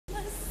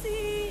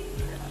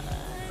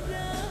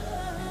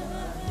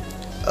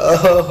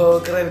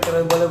Oh, keren,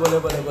 boleh,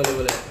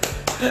 boleh.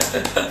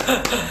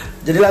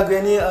 Jadi lagu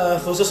ini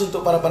khusus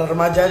untuk para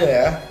remaja aja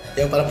ya,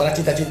 yang para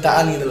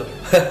cinta-cintaan gitu loh.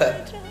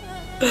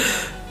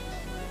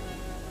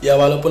 Ya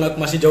walaupun aku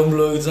masih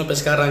jomblo gitu sampai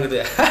sekarang gitu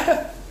ya.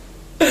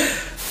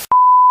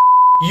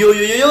 Yo.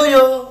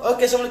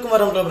 Oke, assalamualaikum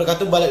warahmatullahi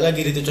wabarakatuh. Balik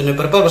lagi di channel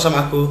Purple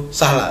bersama aku,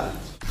 Sahlan.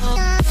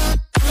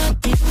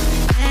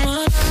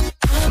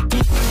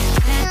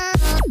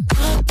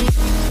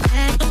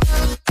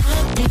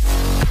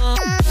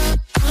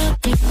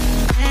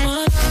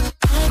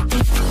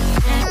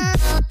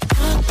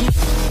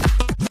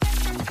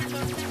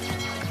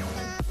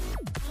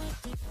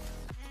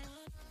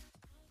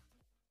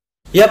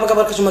 Ya, apa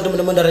kabar semua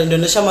teman-teman dari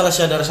Indonesia,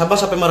 Malaysia, dari Sabah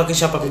sampai Merauke,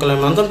 siapapun kalian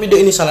menonton video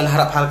ini. Sahlan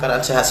harap hal keadaan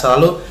sehat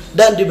selalu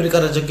dan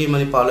diberikan rezeki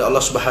melimpah oleh Allah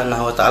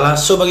Subhanahu wa taala.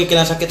 So bagi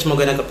kalian sakit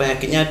semoga dengan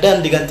penyakitnya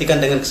dan digantikan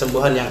dengan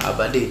kesembuhan yang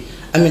abadi.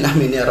 Amin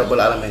ya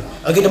rabbal alamin.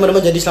 Oke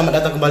teman-teman, jadi selamat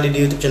datang kembali di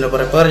YouTube channel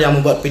Forever yang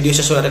membuat video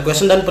sesuai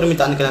request dan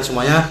permintaan kalian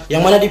semuanya.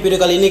 Yang mana di video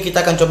kali ini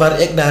kita akan coba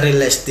react dari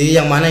Lesti,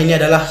 yang mana ini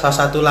adalah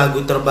salah satu lagu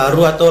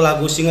terbaru atau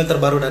lagu single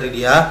terbaru dari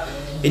dia.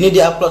 Ini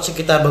diupload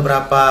sekitar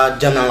beberapa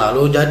jam yang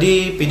lalu.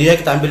 Jadi videonya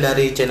kita ambil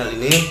dari channel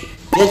ini.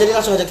 Ya, jadi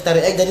langsung aja kita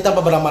react. Jadi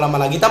tanpa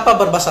berlama-lama lagi, tanpa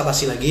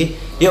berbasa-basi lagi,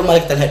 yuk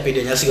mari kita lihat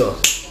videonya. Let's go.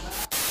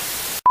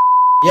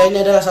 Ya,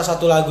 ini adalah salah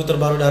satu lagu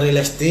terbaru dari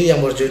Lesti yang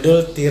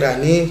berjudul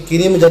Tirani.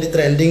 Kini menjadi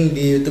trending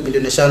di YouTube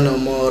Indonesia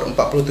nomor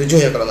 47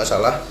 ya kalau nggak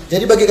salah.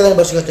 Jadi bagi kalian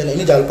yang baru suka channel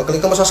ini, jangan lupa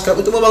klik tombol subscribe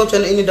untuk membangun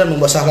channel ini dan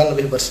membuat Sahlan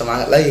lebih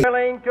bersemangat lagi.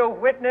 Willing to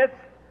witness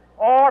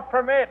or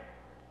permit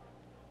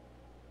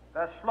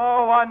the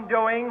slow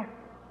undoing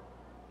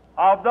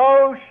of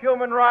those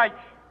human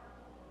rights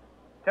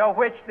to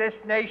which this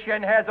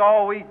nation has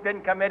always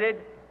been committed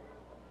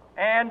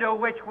and to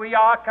which we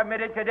are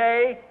committed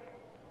today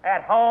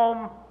at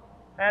home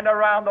and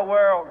around the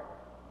world.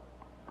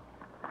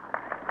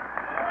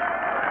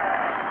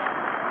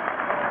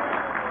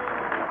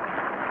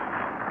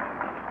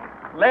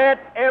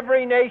 Let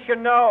every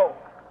nation know,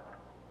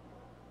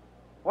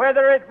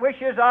 whether it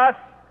wishes us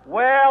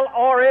well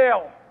or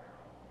ill,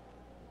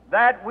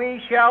 that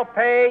we shall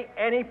pay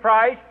any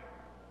price,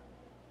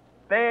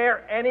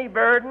 bear any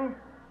burden,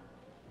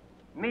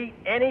 meet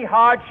any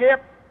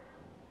hardship,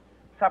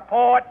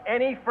 support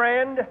any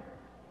friend,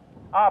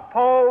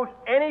 oppose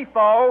any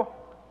foe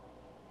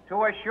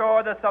to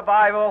assure the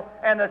survival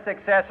and the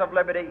success of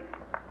liberty.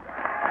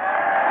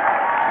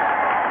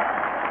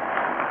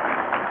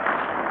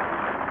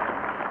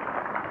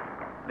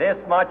 This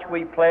much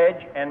we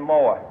pledge and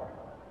more.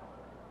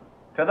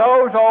 To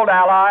those old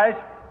allies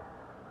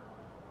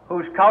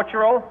whose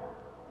cultural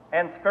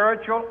and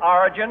spiritual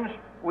origins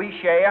we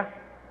share,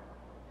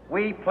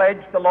 we pledge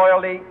the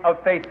loyalty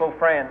of faithful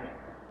friends.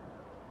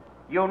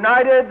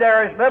 United,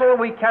 there is little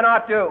we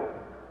cannot do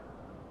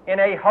in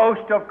a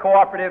host of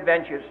cooperative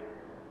ventures.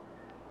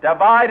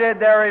 Divided,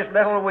 there is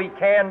little we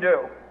can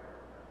do,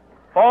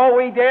 for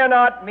we dare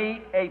not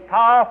meet a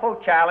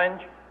powerful challenge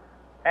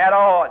at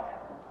odds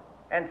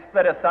and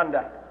split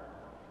asunder.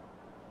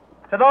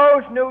 To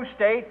those new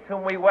states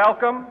whom we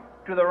welcome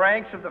to the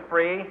ranks of the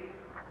free,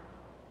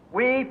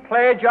 we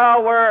pledge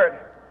our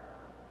word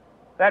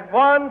that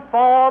one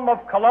form of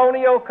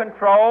colonial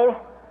control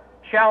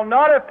shall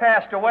not have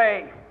passed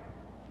away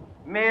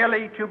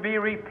merely to be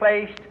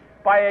replaced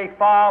by a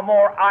far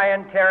more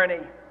iron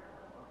tyranny.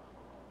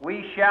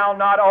 We shall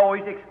not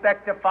always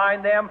expect to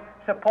find them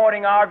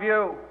supporting our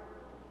view,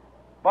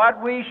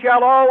 but we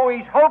shall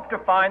always hope to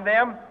find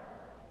them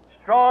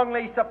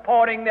strongly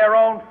supporting their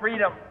own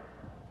freedom,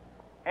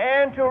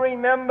 and to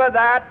remember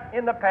that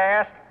in the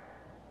past,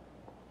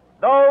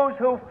 those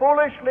who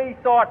foolishly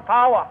sought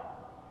power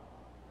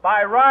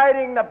by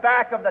riding the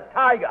back of the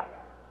tiger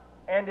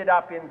ended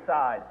up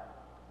inside.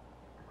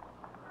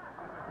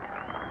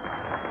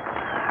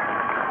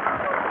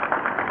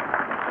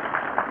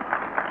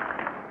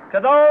 To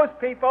those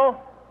people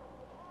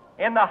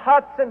in the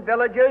huts and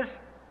villages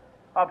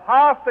of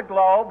half the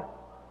globe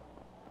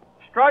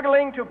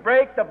struggling to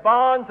break the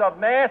bonds of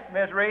mass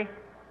misery,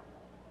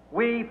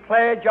 we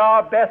pledge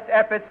our best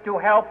efforts to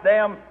help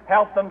them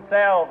help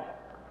themselves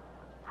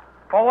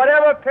for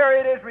whatever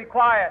period is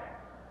required.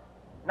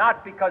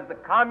 Not because the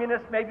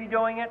communists may be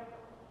doing it,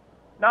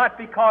 not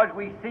because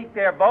we seek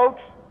their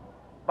votes,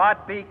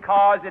 but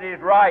because it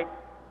is right.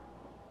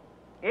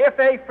 If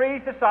a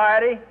free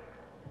society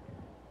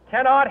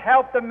cannot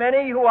help the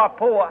many who are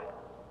poor,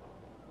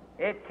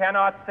 it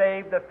cannot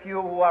save the few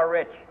who are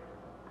rich.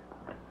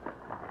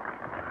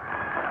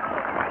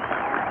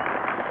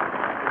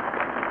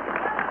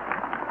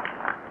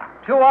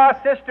 To our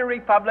sister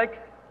republics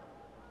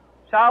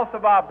south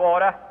of our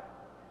border,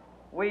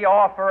 we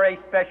offer a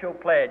special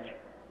pledge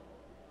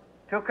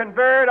to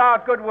convert our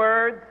good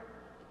words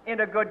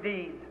into good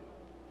deeds,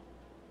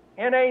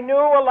 in a new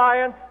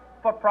alliance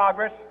for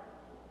progress,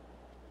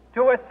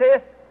 to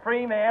assist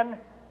free men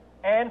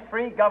and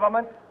free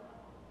governments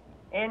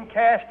in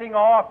casting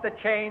off the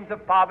chains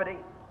of poverty.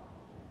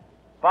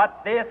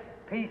 But this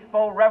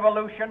peaceful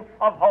revolution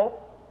of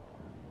hope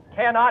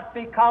cannot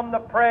become the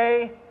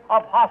prey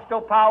of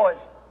hostile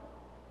powers.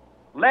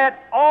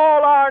 let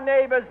all our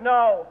neighbors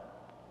know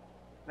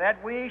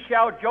that we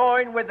shall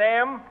join with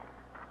them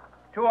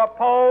to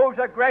oppose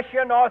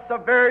aggression or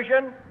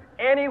subversion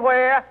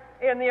anywhere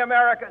in the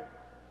Americas.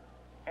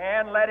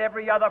 And let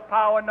every other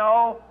power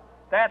know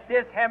that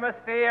this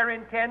hemisphere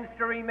intends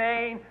to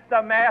remain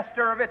the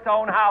master of its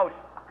own house.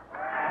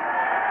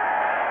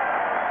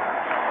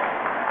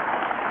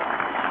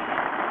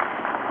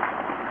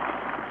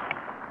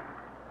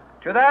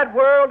 To that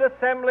World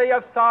Assembly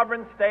of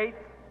Sovereign States,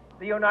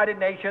 the United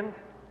Nations,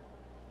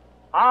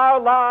 our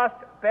last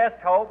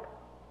best hope,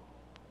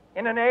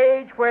 in an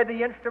age where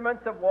the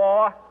instruments of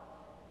war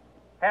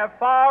have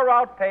far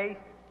outpaced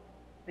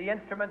the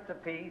instruments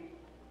of peace,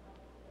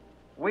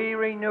 we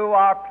renew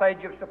our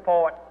pledge of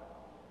support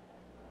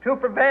to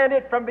prevent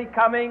it from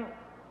becoming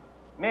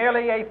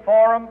merely a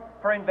forum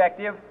for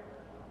invective,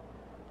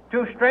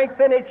 to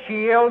strengthen its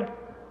shield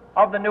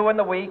of the new and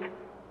the weak,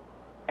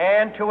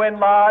 and to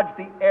enlarge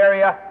the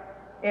area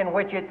in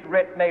which its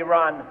writ may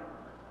run.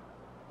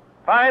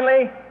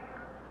 Finally,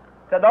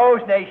 to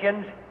those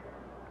nations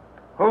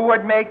who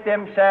would make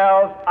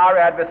themselves our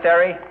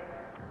adversary,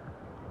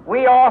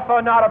 we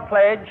offer not a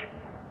pledge,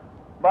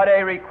 but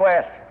a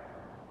request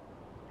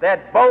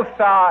that both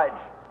sides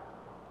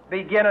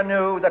begin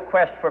anew the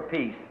quest for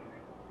peace.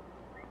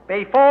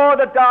 Before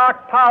the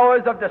dark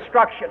powers of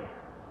destruction,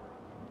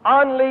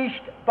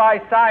 unleashed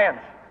by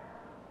science,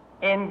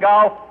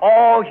 engulf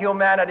all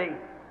humanity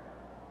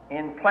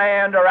in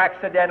planned or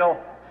accidental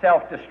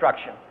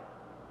self-destruction.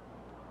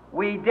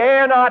 We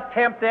dare not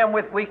tempt them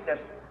with weakness,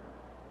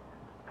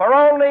 for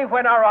only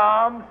when our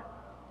arms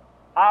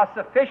are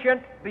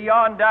sufficient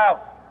beyond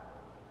doubt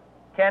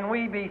can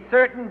we be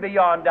certain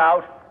beyond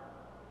doubt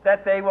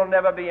that they will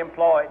never be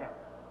employed.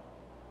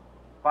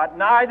 But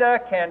neither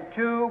can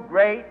two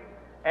great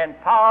and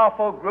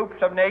powerful groups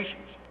of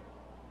nations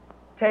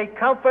take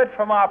comfort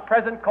from our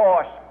present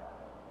course,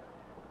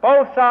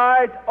 both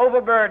sides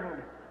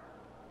overburdened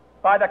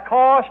by the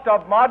cost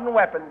of modern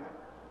weapons,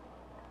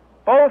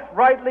 both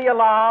rightly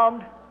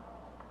alarmed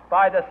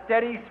by the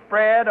steady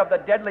spread of the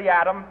deadly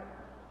atom,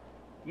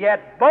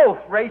 yet both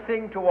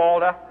racing to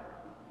alter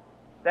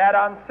that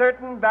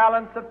uncertain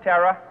balance of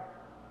terror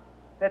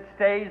that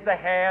stays the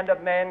hand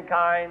of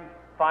mankind's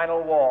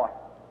final war.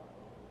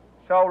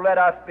 So let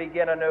us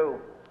begin anew,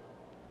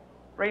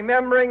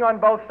 remembering on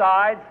both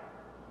sides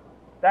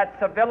that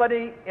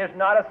civility is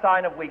not a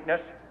sign of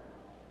weakness,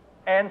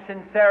 and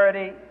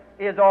sincerity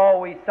is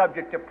always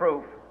subject to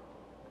proof.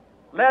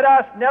 Let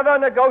us never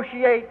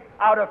negotiate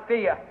out of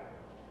fear,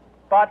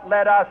 but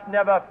let us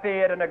never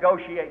fear to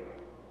negotiate.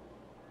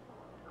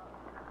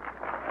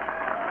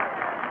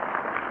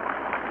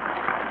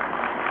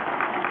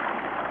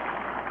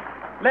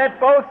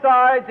 Let both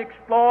sides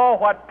explore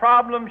what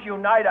problems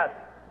unite us,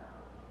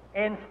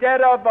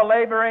 instead of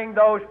belaboring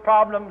those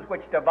problems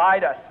which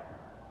divide us.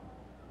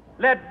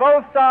 Let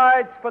both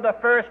sides, for the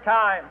first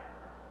time,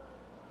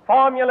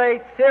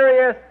 formulate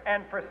serious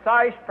and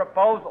precise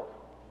proposals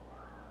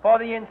for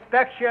the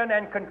inspection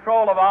and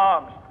control of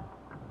arms,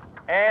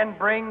 and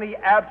bring the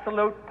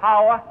absolute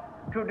power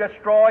to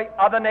destroy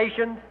other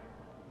nations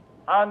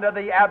under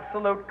the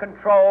absolute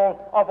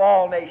control of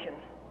all nations.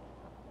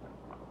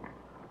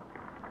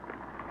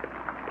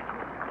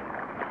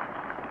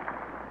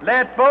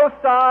 Let both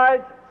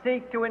sides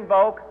seek to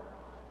invoke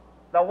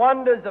the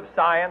wonders of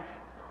science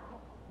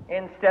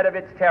instead of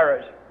its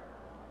terrors.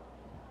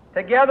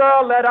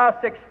 Together, let us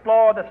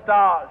explore the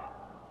stars,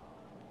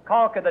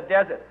 conquer the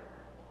deserts,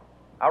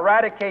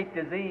 eradicate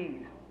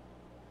disease,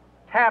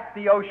 tap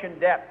the ocean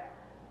depth,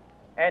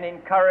 and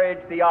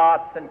encourage the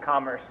arts and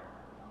commerce.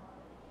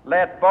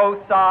 Let both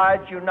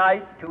sides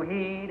unite to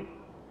heed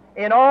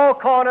in all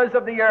corners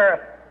of the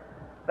earth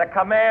the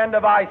command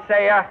of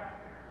Isaiah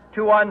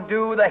to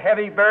undo the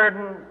heavy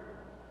burden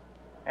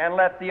and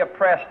let the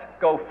oppressed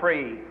go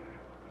free.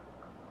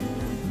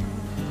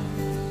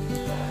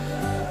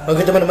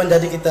 Oke teman-teman,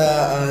 jadi kita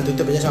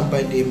tutup aja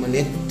sampai di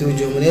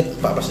 7 menit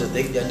 14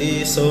 detik.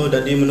 Jadi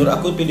menurut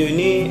aku video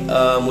ini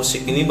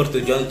musik ini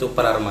bertujuan untuk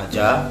para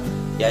remaja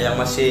ya yang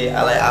masih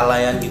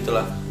alay-alayan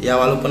gitulah. Ya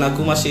walaupun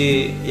aku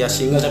masih ya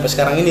single sampai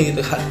sekarang ini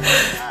gitu kan.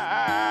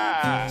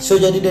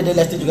 Jadi Dede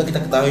Lesti juga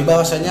kita ketahui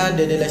bahwasanya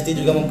Dede Lesti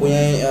juga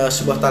mempunyai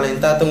sebuah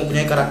talenta atau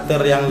mempunyai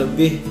karakter yang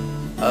lebih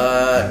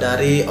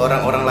dari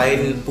orang-orang lain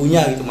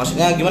punya gitu.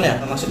 Maksudnya gimana ya?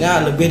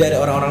 Maksudnya lebih dari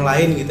orang-orang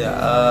lain gitu ya.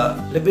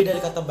 Lebih dari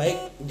kata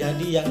baik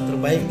jadi yang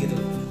terbaik gitu.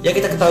 Ya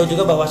kita ketahui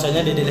juga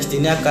bahwasanya Dede Lesti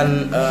ini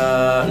akan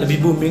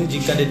lebih booming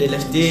jika Dede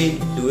Lesti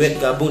duet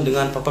gabung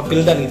dengan Papa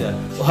Pildan gitu ya.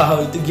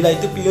 Wow, itu gila,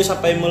 itu video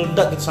sampai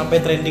meledak gitu,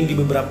 sampai trending di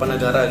beberapa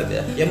negara gitu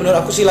ya. Ya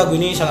menurut aku sih lagu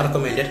ini sangat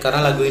recommended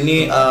karena lagu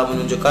ini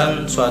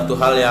menunjukkan suatu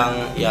hal yang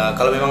ya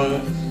kalau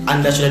memang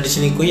Anda sudah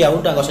diselingkuhi ya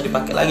udah nggak usah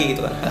dipakai lagi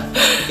gitu kan.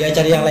 Ya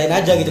cari yang lain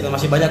aja gitu kan,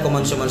 masih banyak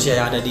manusia-manusia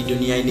yang ada di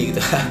dunia ini gitu.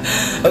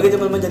 Oke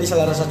teman-teman, jadi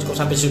Sahlan rasa cukup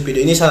sampai di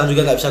video ini. Sahlan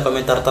juga nggak bisa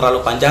komentar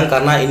terlalu panjang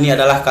karena ini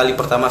adalah kali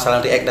pertama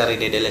Sahlan react dari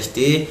Dede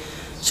Lesti.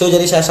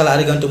 Jadi saya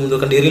Sahlan Arigan untuk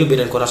mundurkan diri, lebih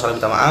dan kurang salah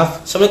minta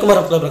maaf. Assalamualaikum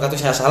warahmatullahi wabarakatuh.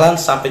 Saya Sahlan,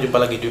 sampai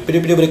jumpa lagi di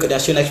video-video berikutnya.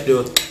 See you next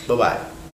video, bye bye.